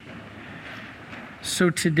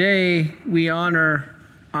So today we honor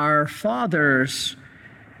our fathers,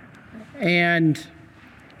 and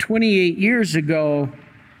 28 years ago,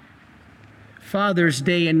 Father's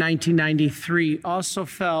Day in 1993 also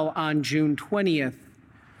fell on June 20th.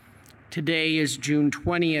 Today is June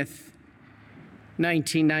 20th,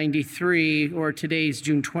 1993, or today is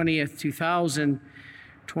June 20th,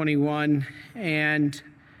 2021, and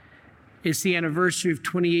it's the anniversary of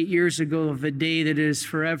 28 years ago of a day that is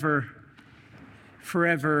forever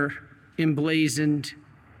emblazoned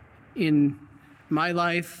in my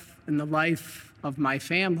life and the life of my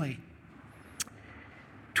family.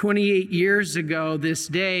 28 years ago this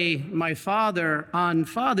day, my father, on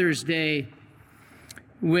Father's Day,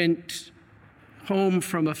 went home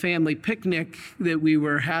from a family picnic that we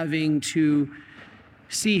were having to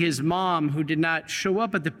see his mom, who did not show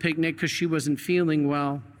up at the picnic because she wasn't feeling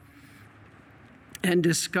well, and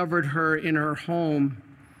discovered her in her home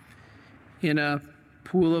in a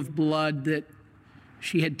pool of blood that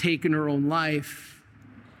she had taken her own life.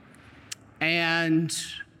 And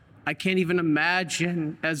I can't even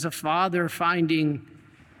imagine, as a father, on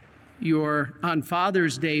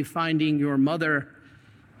Father's Day, finding your mother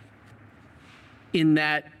in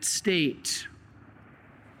that state.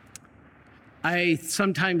 I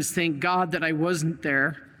sometimes thank God that I wasn't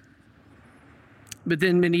there, but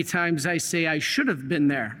then many times I say I should have been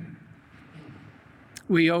there.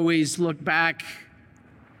 We always look back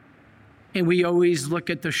and we always look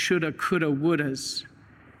at the shoulda, coulda, wouldas.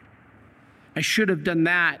 I should have done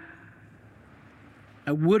that.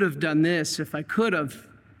 I would have done this if I could have.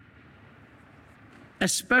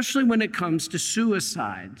 Especially when it comes to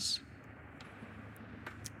suicides.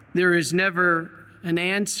 There is never an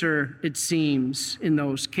answer, it seems, in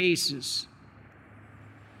those cases.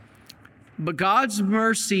 But God's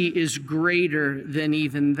mercy is greater than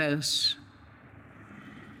even this.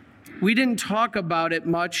 We didn't talk about it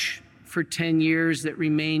much for 10 years that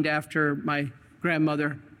remained after my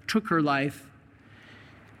grandmother took her life.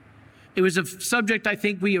 It was a subject I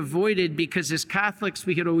think we avoided because as Catholics,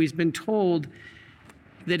 we had always been told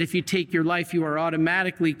that if you take your life, you are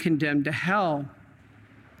automatically condemned to hell.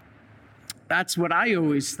 That's what I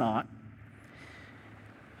always thought.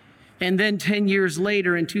 And then 10 years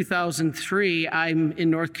later, in 2003, I'm in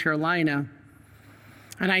North Carolina,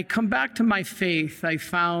 and I come back to my faith. I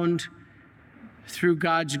found, through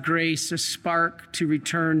God's grace, a spark to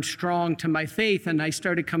return strong to my faith, and I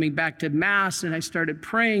started coming back to Mass, and I started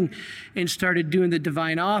praying and started doing the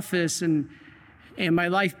divine office, and my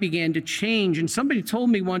life began to change. And somebody told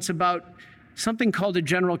me once about something called a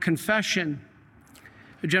general confession.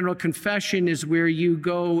 A general confession is where you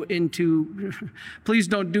go into, please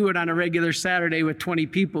don't do it on a regular Saturday with 20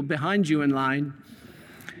 people behind you in line,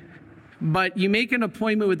 but you make an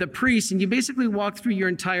appointment with a priest and you basically walk through your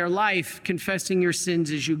entire life confessing your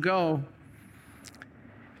sins as you go.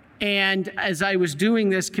 And as I was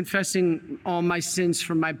doing this, confessing all my sins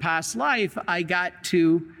from my past life, I got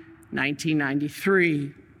to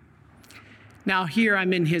 1993. Now here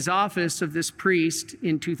I'm in his office of this priest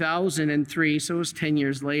in 2003, so it was 10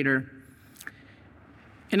 years later.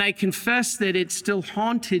 And I confess that it still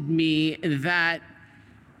haunted me that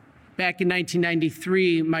back in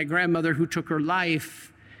 1993, my grandmother who took her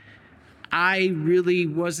life, I really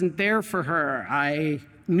wasn't there for her. I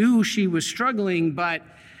knew she was struggling, but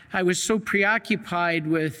I was so preoccupied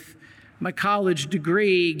with my college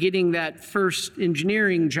degree, getting that first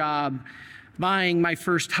engineering job, buying my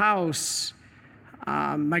first house,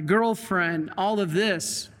 my girlfriend, all of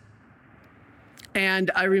this. And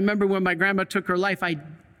I remember when my grandma took her life, I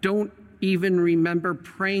don't even remember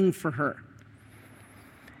praying for her.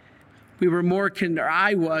 We were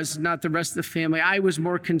I was, not the rest of the family, I was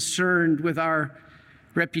more concerned with our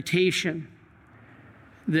reputation,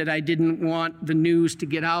 that I didn't want the news to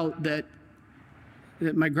get out that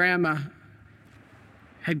my grandma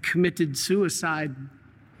had committed suicide.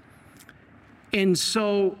 And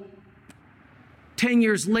so 10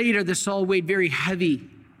 years later, this all weighed very heavy.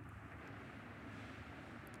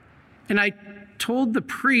 And I told the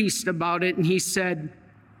priest about it, and he said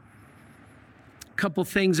a couple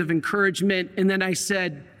things of encouragement. And then I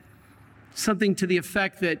said something to the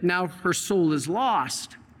effect that now her soul is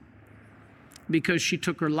lost because she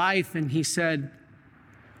took her life. And he said,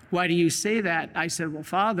 "Why do you say that?" I said, "Well,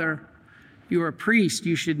 Father, you're a priest.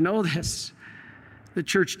 You should know this. The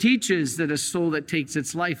church teaches that a soul that takes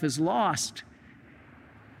its life is lost."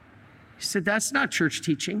 He said, "That's not church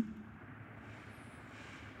teaching."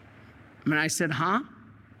 And I said, "Huh?"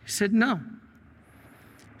 He said, "No."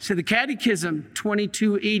 He said, "The Catechism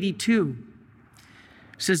 2282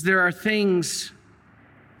 says there are things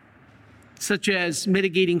such as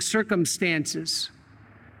mitigating circumstances,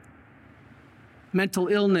 mental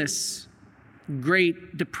illness,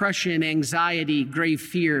 great depression, anxiety, grave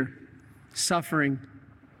fear, suffering.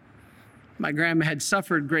 My grandma had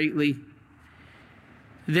suffered greatly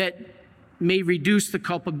that may reduce the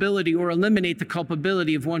culpability or eliminate the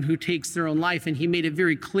culpability of one who takes their own life. And he made it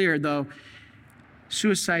very clear, though,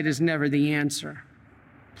 suicide is never the answer.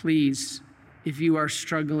 Please, if you are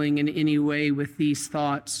struggling in any way with these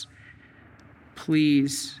thoughts,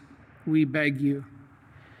 please, we beg you,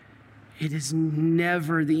 it is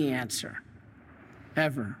never the answer,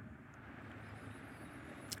 ever.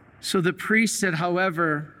 So the priest said,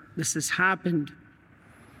 however, this has happened,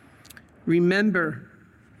 remember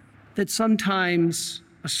that sometimes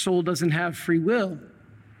a soul doesn't have free will.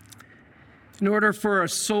 In order for a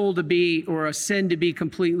soul to be, or a sin to be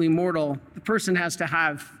completely mortal, the person has to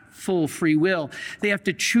have full free will. They have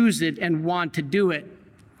to choose it and want to do it.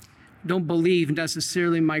 Don't believe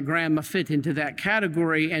necessarily my grandma fit into that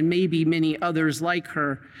category, and maybe many others like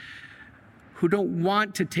her who don't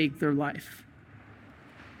want to take their life,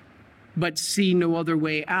 but see no other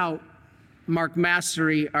way out. Mark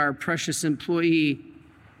Massery, our precious employee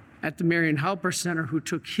at the Marian Helper Center, who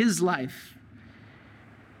took his life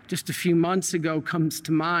just a few months ago, comes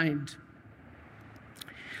to mind.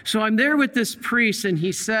 So I'm there with this priest, and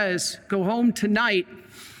he says, go home tonight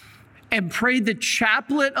and pray the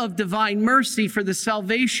chaplet of divine mercy for the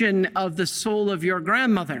salvation of the soul of your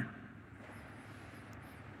grandmother.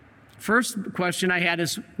 First question I had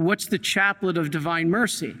is, what's the chaplet of divine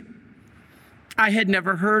mercy? I had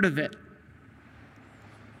never heard of it.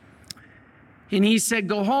 And he said,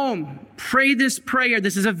 go home, pray this prayer.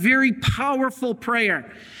 This is a very powerful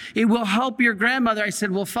prayer. It will help your grandmother. I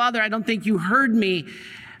said, well, Father, I don't think you heard me.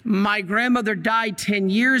 My grandmother died 10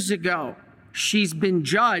 years ago. She's been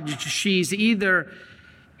judged. She's either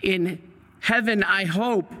in heaven, I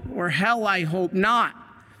hope, or hell, I hope not.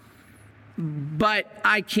 But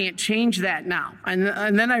I can't change that now. And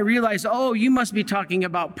then I realized, oh, you must be talking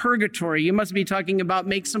about purgatory. You must be talking about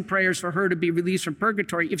make some prayers for her to be released from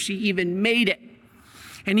purgatory if she even made it.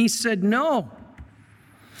 And he said, no.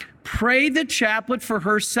 Pray the chaplet for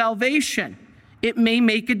her salvation. It may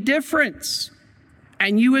make a difference.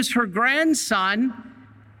 And you as her grandson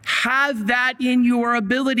have that in your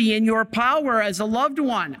ability, in your power as a loved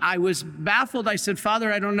one. I was baffled. I said,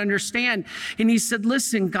 Father, I don't understand. And he said,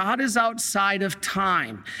 listen, God is outside of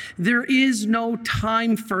time. There is no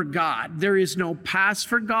time for God. There is no past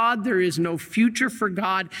for God. There is no future for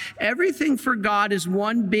God. Everything for God is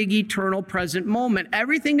one big eternal present moment.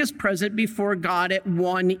 Everything is present before God at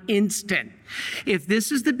one instant. If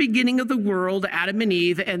this is the beginning of the world, Adam and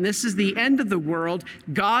Eve, and this is the end of the world,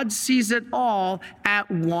 God sees it all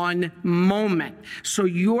at one moment. So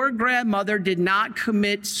your grandmother did not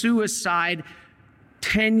commit suicide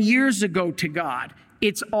 10 years ago to God.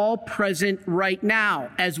 It's all present right now,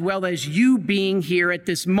 as well as you being here at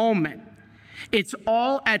this moment. It's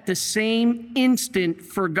all at the same instant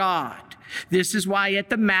for God. This is why at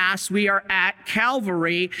the Mass we are at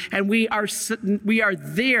Calvary, and we are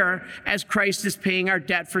there as Christ is paying our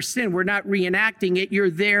debt for sin. We're not reenacting it. You're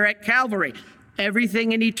there at Calvary.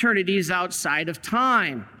 Everything in eternity is outside of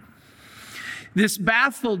time. This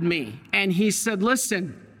baffled me, and he said,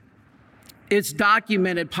 listen, it's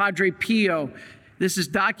documented. Padre Pio, this is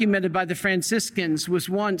documented by the Franciscans, was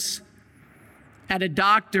once at a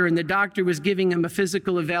doctor, and the doctor was giving him a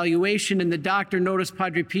physical evaluation, and the doctor noticed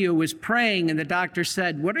Padre Pio was praying, and the doctor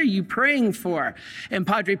said, what are you praying for? And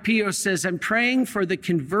Padre Pio says, I'm praying for the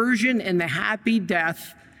conversion and the happy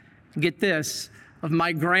death, get this, of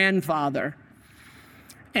my grandfather.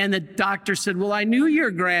 And the doctor said, well, I knew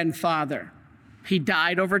your grandfather. He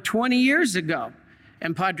died over 20 years ago.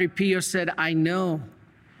 And Padre Pio said, I know,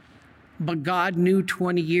 but God knew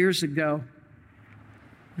 20 years ago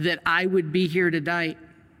that I would be here tonight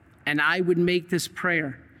and I would make this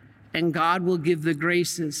prayer, and God will give the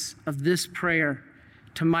graces of this prayer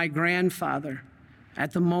to my grandfather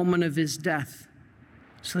at the moment of his death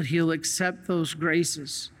so that he'll accept those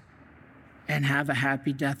graces and have a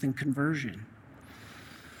happy death and conversion.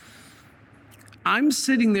 I'm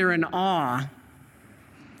sitting there in awe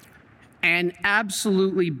and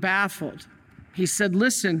absolutely baffled. He said,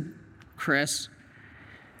 listen, Chris,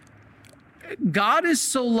 God is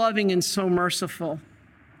so loving and so merciful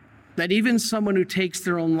that even someone who takes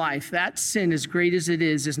their own life, that sin, as great as it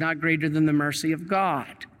is not greater than the mercy of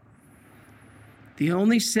God. The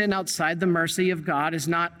only sin outside the mercy of God is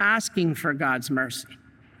not asking for God's mercy.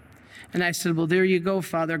 And I said, well, there you go,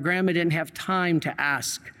 Father. Grandma didn't have time to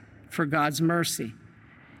ask for God's mercy.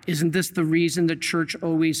 Isn't this the reason the church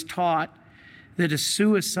always taught that a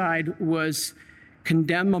suicide was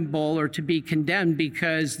condemnable or to be condemned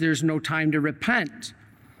because there's no time to repent.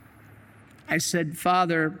 I said,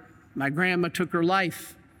 Father, my grandma took her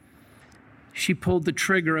life. She pulled the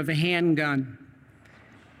trigger of a handgun.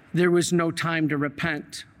 There was no time to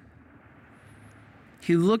repent.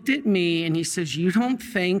 He looked at me and he says, you don't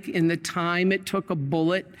think in the time it took a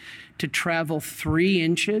bullet to travel 3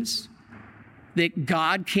 inches that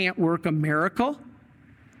God can't work a miracle?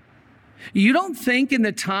 You don't think in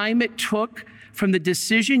the time it took from the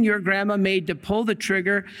decision your grandma made to pull the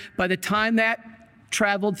trigger, by the time that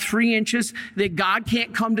traveled 3 inches, that God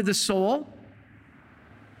can't come to the soul?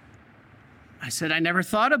 I said, I never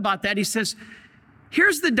thought about that. He says,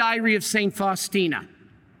 here's the diary of St. Faustina.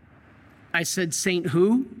 I said, Saint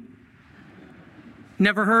who?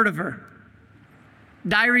 Never heard of her.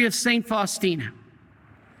 Diary of St. Faustina.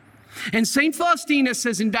 And St. Faustina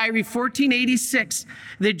says in Diary 1486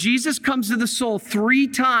 that Jesus comes to the soul 3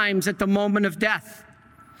 times at the moment of death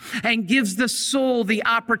and gives the soul the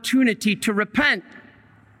opportunity to repent.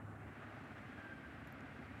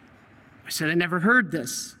 I said, I never heard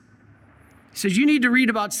this. He says, you need to read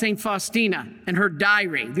about St. Faustina and her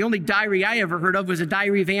diary. The only diary I ever heard of was a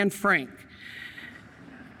diary of Anne Frank.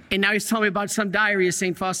 And now he's telling me about some diary of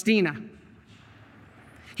St. Faustina.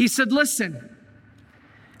 He said, listen,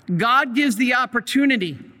 God gives the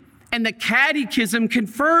opportunity, and the Catechism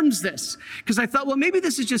confirms this. Because I thought, well, maybe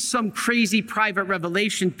this is just some crazy private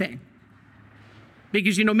revelation thing.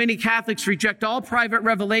 Because, many Catholics reject all private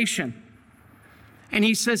revelation. And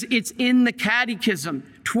he says it's in the Catechism,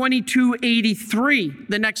 2283,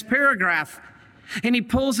 the next paragraph. And he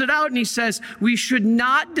pulls it out and he says, we should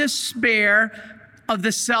not despair of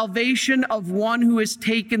the salvation of one who has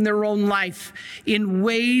taken their own life. In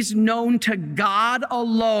ways known to God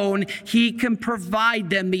alone, he can provide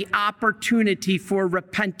them the opportunity for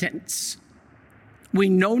repentance. We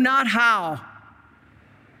know not how,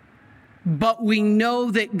 but we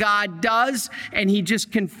know that God does, and he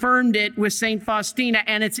just confirmed it with St. Faustina,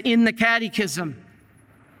 and it's in the Catechism.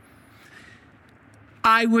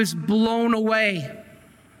 I was blown away.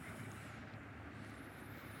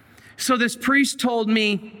 So this priest told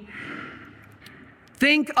me,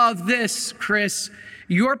 think of this, Chris,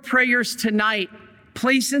 your prayers tonight,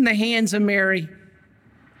 place in the hands of Mary.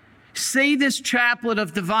 Say this chaplet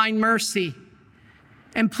of divine mercy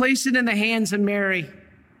and place it in the hands of Mary.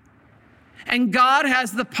 And God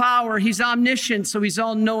has the power. He's omniscient, so he's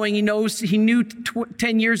all-knowing. He knew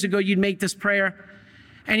 10 years ago you'd make this prayer.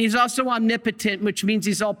 And he's also omnipotent, which means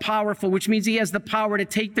he's all-powerful, which means he has the power to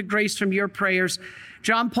take the grace from your prayers.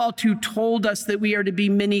 John Paul II told us that we are to be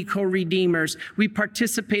mini co-redeemers. We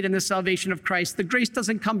participate in the salvation of Christ. The grace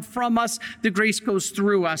doesn't come from us. The grace goes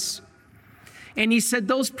through us. And he said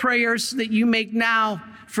those prayers that you make now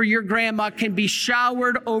for your grandma can be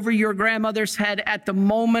showered over your grandmother's head at the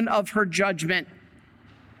moment of her judgment.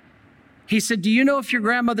 He said, do you know if your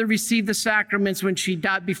grandmother received the sacraments when she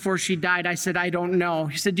died, before she died? I said, I don't know.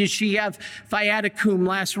 He said, did she have viaticum,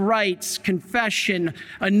 last rites, confession,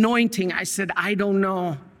 anointing? I said, I don't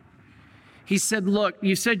know. He said, look,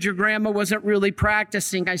 you said your grandma wasn't really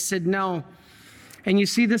practicing. I said, no. And you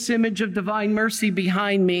see this image of divine mercy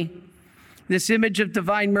behind me. This image of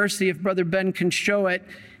divine mercy, if Brother Ben can show it,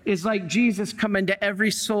 is like Jesus coming to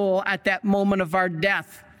every soul at that moment of our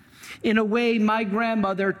death. In a way, my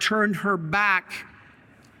grandmother turned her back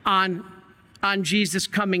on Jesus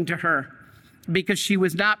coming to her because she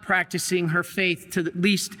was not practicing her faith, to at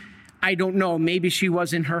least, I don't know, maybe she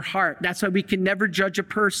was in her heart. That's why we can never judge a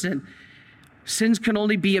person. Sins can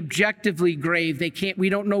only be objectively grave. We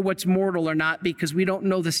don't know what's mortal or not because we don't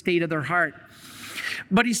know the state of their heart.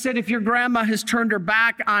 But he said, if your grandma has turned her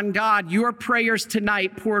back on God, your prayers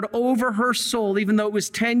tonight poured over her soul, even though it was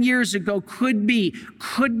 10 years ago, could be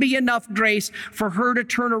enough grace for her to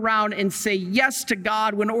turn around and say yes to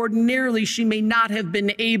God when ordinarily she may not have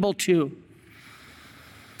been able to.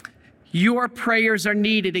 Your prayers are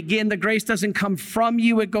needed. Again, the grace doesn't come from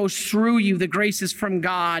you, it goes through you. The grace is from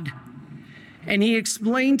God. And he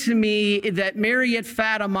explained to me that Mary at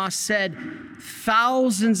Fatima said,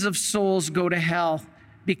 thousands of souls go to hell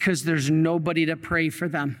because there's nobody to pray for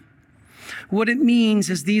them. What it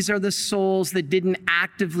means is these are the souls that didn't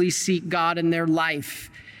actively seek God in their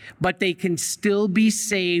life, but they can still be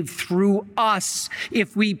saved through us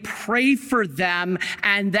if we pray for them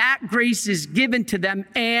and that grace is given to them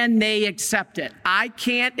and they accept it. I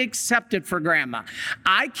can't accept it for Grandma.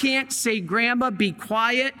 I can't say, Grandma, be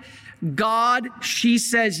quiet. God, she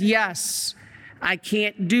says yes. I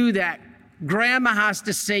can't do that. Grandma has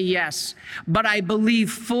to say yes, but I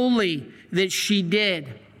believe fully that she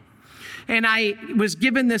did. And I was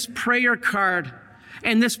given this prayer card.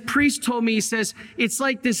 And this priest told me, he says, it's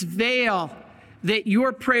like this veil that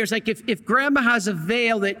your prayers, like if grandma has a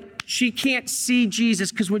veil that she can't see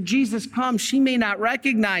Jesus, because when Jesus comes, she may not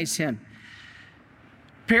recognize him.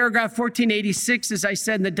 Paragraph 1486, as I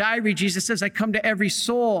said in the diary, Jesus says, I come to every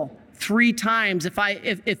soul 3 times.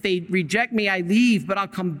 If they reject me, I leave, but I'll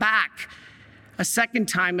come back a second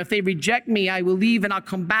time. If they reject me, I will leave and I'll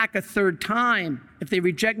come back a third time. If they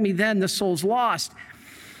reject me, then the soul's lost.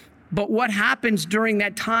 But what happens during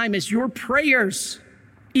that time is your prayers,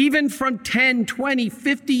 even from 10, 20,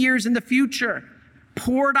 50 years in the future,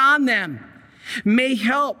 poured on them, may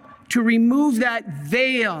help to remove that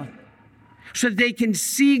veil so that they can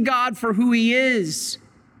see God for who he is.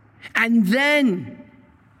 And then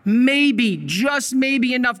maybe, just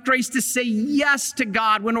maybe, enough grace to say yes to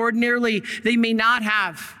God when ordinarily they may not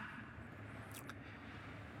have.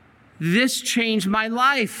 This changed my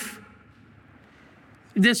life.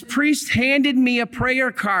 This priest handed me a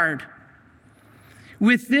prayer card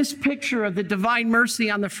with this picture of the Divine Mercy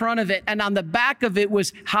on the front of it, and on the back of it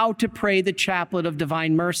was how to pray the Chaplet of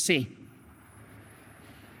Divine Mercy.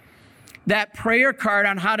 That prayer card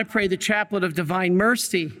on how to pray the Chaplet of Divine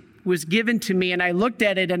Mercy was given to me, and I looked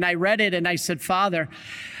at it and I read it and I said, Father,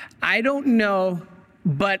 I don't know,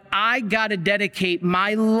 but I got to dedicate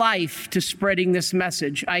my life to spreading this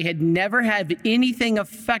message. I had never had anything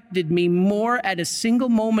affected me more at a single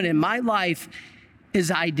moment in my life as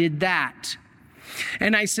I did that.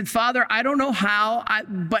 And I said, Father, I don't know how,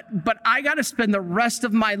 but I got to spend the rest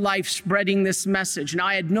of my life spreading this message. Now,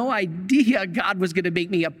 I had no idea God was going to make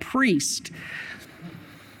me a priest.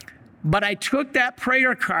 But I took that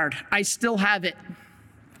prayer card. I still have it.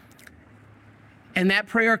 And that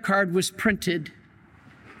prayer card was printed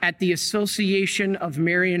at the Association of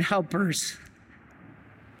Marian Helpers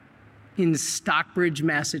in Stockbridge,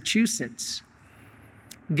 Massachusetts.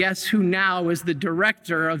 Guess who now is the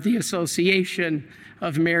director of the Association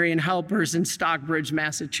of Marian Helpers in Stockbridge,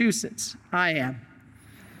 Massachusetts? I am.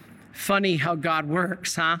 Funny how God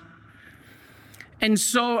works, huh? And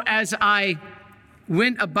so as I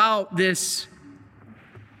went about this,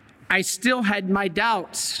 I still had my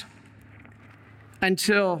doubts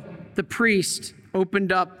until the priest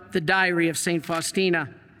opened up the diary of St.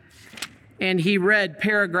 Faustina and he read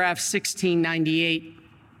paragraph 1698.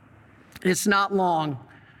 It's not long,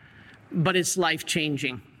 but it's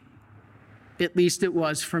life-changing. At least it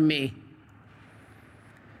was for me.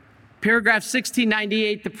 Paragraph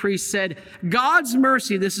 1698, the priest said, God's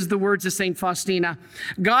mercy, this is the words of St. Faustina,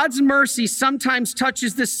 God's mercy sometimes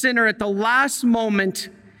touches the sinner at the last moment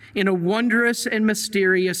in a wondrous and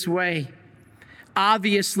mysterious way.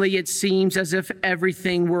 Obviously, it seems as if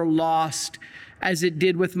everything were lost, as it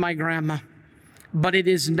did with my grandma. But it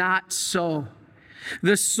is not so.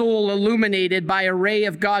 The soul, illuminated by a ray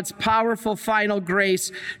of God's powerful final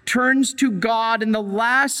grace, turns to God in the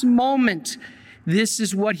last moment. This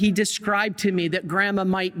is what he described to me that grandma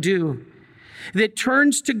might do. That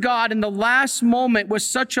turns to God in the last moment with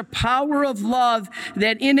such a power of love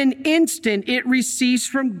that in an instant it receives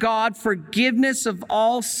from God forgiveness of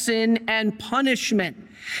all sin and punishment.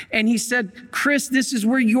 And he said, Chris, this is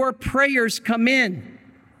where your prayers come in.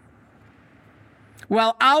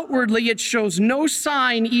 While outwardly it shows no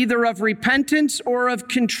sign either of repentance or of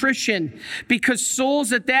contrition, because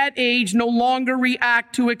souls at that age no longer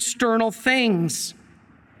react to external things.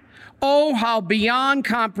 Oh, how beyond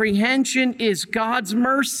comprehension is God's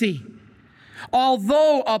mercy.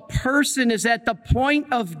 Although a person is at the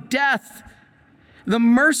point of death, the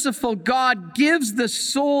merciful God gives the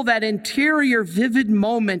soul that interior vivid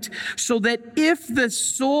moment so that if the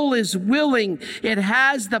soul is willing, it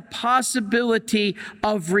has the possibility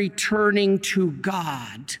of returning to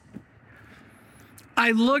God.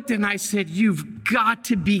 I looked and I said, you've got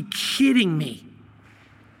to be kidding me.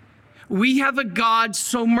 We have a God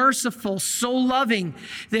so merciful, so loving,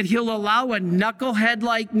 that he'll allow a knucklehead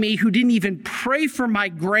like me who didn't even pray for my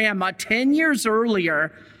grandma 10 years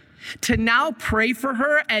earlier to now pray for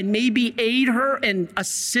her and maybe aid her and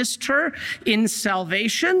assist her in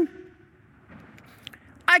salvation.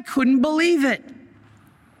 I couldn't believe it.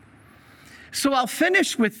 So I'll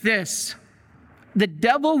finish with this. The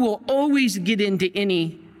devil will always get into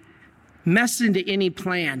any mess, into any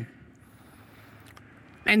plan.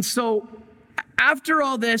 And so after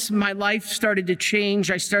all this, my life started to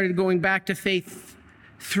change. I started going back to faith.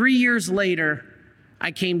 3 years later,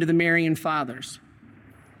 I came to the Marian Fathers.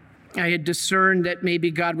 I had discerned that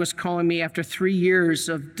maybe God was calling me after 3 years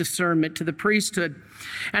of discernment to the priesthood.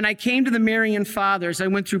 And I came to the Marian Fathers. I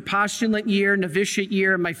went through postulant year, novitiate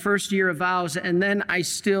year, my first year of vows, and then I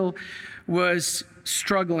still was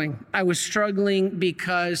struggling. I was struggling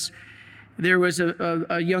because there was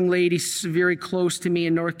a young lady very close to me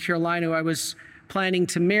in North Carolina who I was planning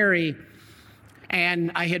to marry,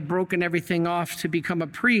 and I had broken everything off to become a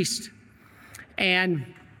priest.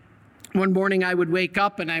 And one morning I would wake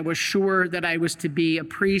up and I was sure that I was to be a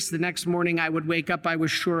priest. The next morning I would wake up, I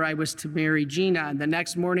was sure I was to marry Gina. And the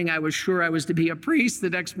next morning I was sure I was to be a priest. The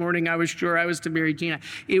next morning I was sure I was to marry Gina.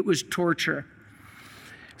 It was torture.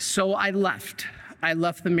 So I left. I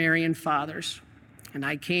left the Marian Fathers, and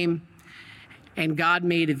I came, and God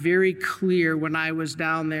made it very clear when I was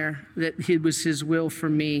down there that it was his will for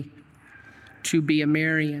me to be a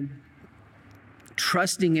Marian.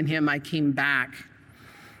 Trusting in him, I came back,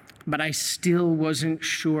 but I still wasn't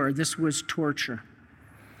sure. This was torture.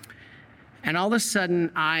 And all of a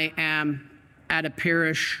sudden, I am at a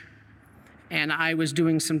parish, and I was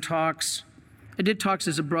doing some talks. I did talks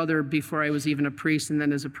as a brother before I was even a priest, and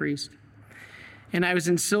then as a priest. And I was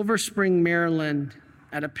in Silver Spring, Maryland,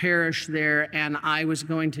 at a parish there, and I was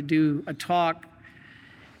going to do a talk.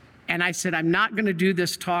 And I said, I'm not going to do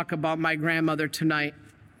this talk about my grandmother tonight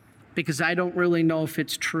because I don't really know if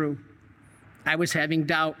it's true. I was having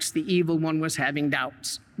doubts. The evil one was having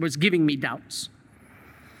doubts, was giving me doubts.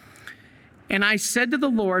 And I said to the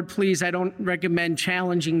Lord, please, I don't recommend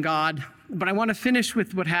challenging God, but I want to finish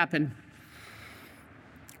with what happened.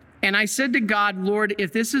 And I said to God, Lord,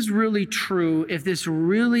 if this is really true, if this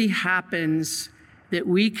really happens, that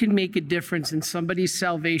we can make a difference in somebody's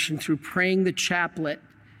salvation through praying the chaplet,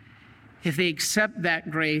 if they accept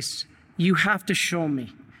that grace, you have to show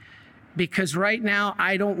me. Because right now,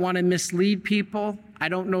 I don't want to mislead people. I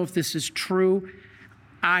don't know if this is true.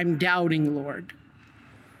 I'm doubting, Lord.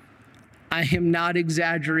 I am not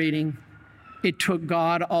exaggerating. It took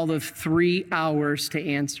God all of 3 hours to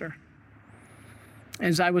answer.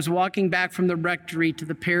 As I was walking back from the rectory to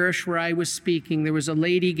the parish where I was speaking, there was a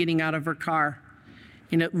lady getting out of her car,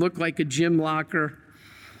 and it looked like a gym locker.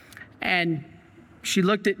 And she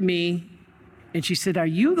looked at me, and she said, are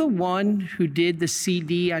you the one who did the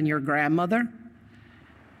CD on your grandmother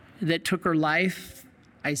that took her life?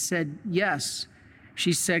 I said, yes.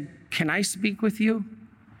 She said, can I speak with you?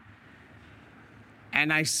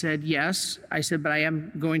 And I said, yes. I said, but I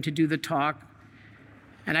am going to do the talk.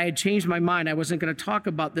 And I had changed my mind. I wasn't going to talk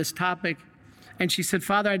about this topic. And she said,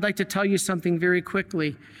 Father, I'd like to tell you something very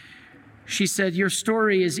quickly. She said, your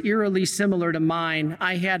story is eerily similar to mine.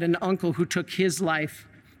 I had an uncle who took his life.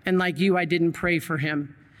 And like you, I didn't pray for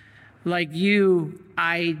him. Like you,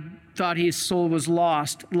 I thought his soul was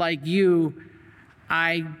lost. Like you,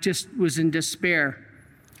 I just was in despair.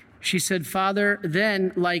 She said, Father,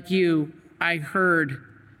 then, like you, I heard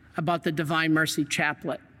about the Divine Mercy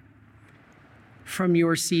Chaplet from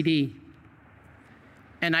your CD.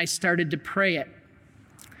 And I started to pray it.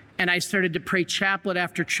 And I started to pray chaplet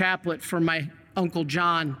after chaplet for my Uncle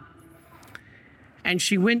John. And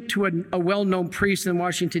she went to a well-known priest in the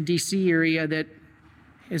Washington, D.C. area that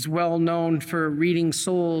is well-known for reading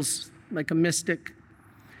souls, like a mystic.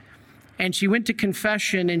 And she went to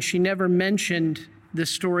confession, and she never mentioned the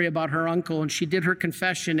story about her uncle. And she did her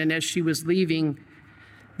confession, and as she was leaving,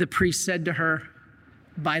 the priest said to her,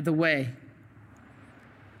 by the way,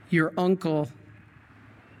 your uncle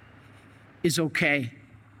is okay.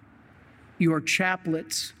 Your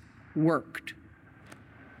chaplets worked.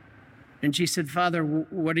 And she said, Father,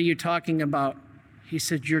 what are you talking about? He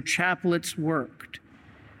said, your chaplets worked.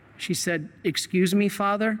 She said, excuse me,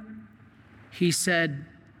 Father? He said,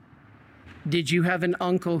 did you have an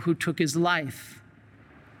uncle who took his life?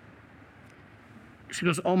 She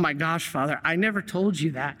goes, oh my gosh, Father, I never told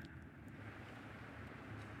you that.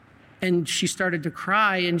 And she started to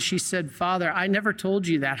cry, and she said, Father, I never told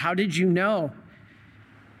you that. How did you know?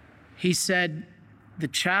 He said, the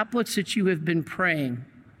chaplets that you have been praying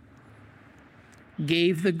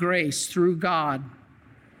gave the grace through God.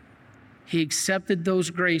 He accepted those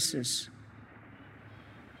graces,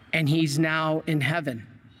 and he's now in heaven.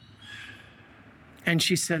 And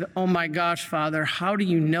she said, oh my gosh, Father, how do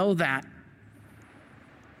you know that?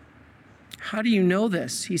 How do you know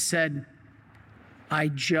this? He said, I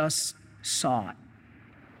just saw it.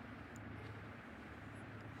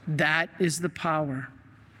 That is the power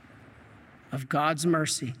of God's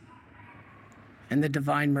mercy and the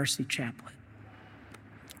Divine Mercy Chaplet.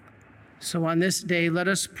 So on this day, let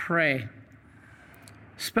us pray,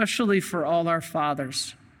 especially for all our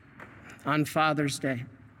fathers on Father's Day,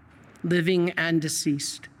 living and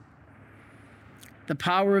deceased. The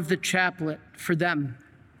power of the chaplet for them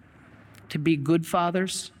to be good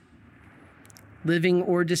fathers, living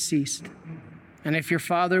or deceased. And if your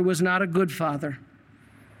father was not a good father,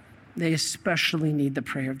 they especially need the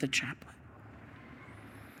prayer of the chaplet.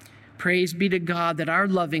 Praise be to God that our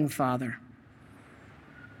loving Father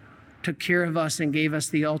took care of us and gave us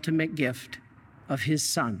the ultimate gift of his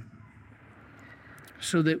Son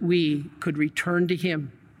so that we could return to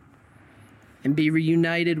him and be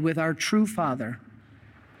reunited with our true Father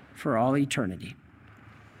for all eternity.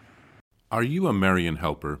 Are you a Marian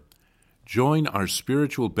helper? Join our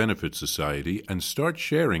Spiritual Benefit Society and start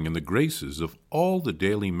sharing in the graces of all the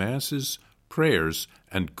daily masses, prayers,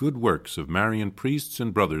 and good works of Marian priests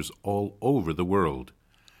and brothers all over the world.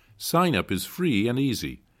 Sign up is free and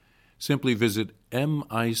easy. Simply visit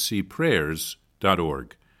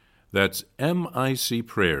micprayers.org. That's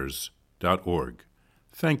micprayers.org.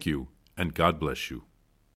 Thank you, and God bless you.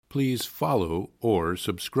 Please follow or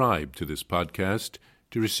subscribe to this podcast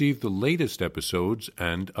to receive the latest episodes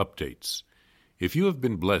and updates. If you have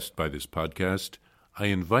been blessed by this podcast, I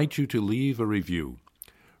invite you to leave a review.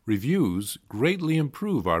 Reviews greatly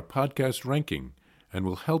improve our podcast ranking and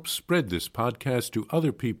will help spread this podcast to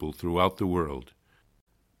other people throughout the world.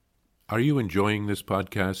 Are you enjoying this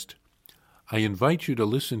podcast? I invite you to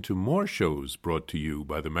listen to more shows brought to you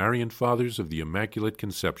by the Marian Fathers of the Immaculate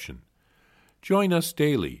Conception. Join us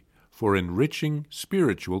daily for enriching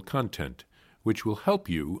spiritual content, which will help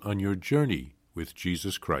you on your journey with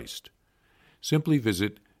Jesus Christ. Simply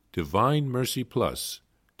visit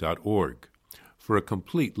DivineMercyPlus.org for a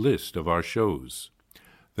complete list of our shows.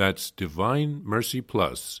 That's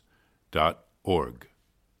DivineMercyPlus.org.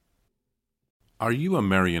 Are you a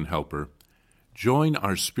Marian helper? Join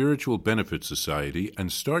our Spiritual Benefit Society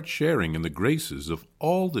and start sharing in the graces of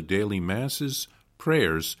all the daily masses,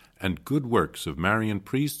 prayers, and good works of Marian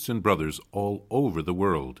priests and brothers all over the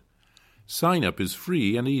world. Sign up is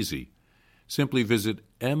free and easy. Simply visit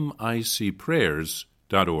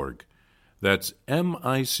micprayers.org. That's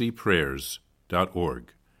micprayers.org.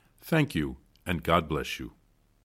 Thank you, and God bless you.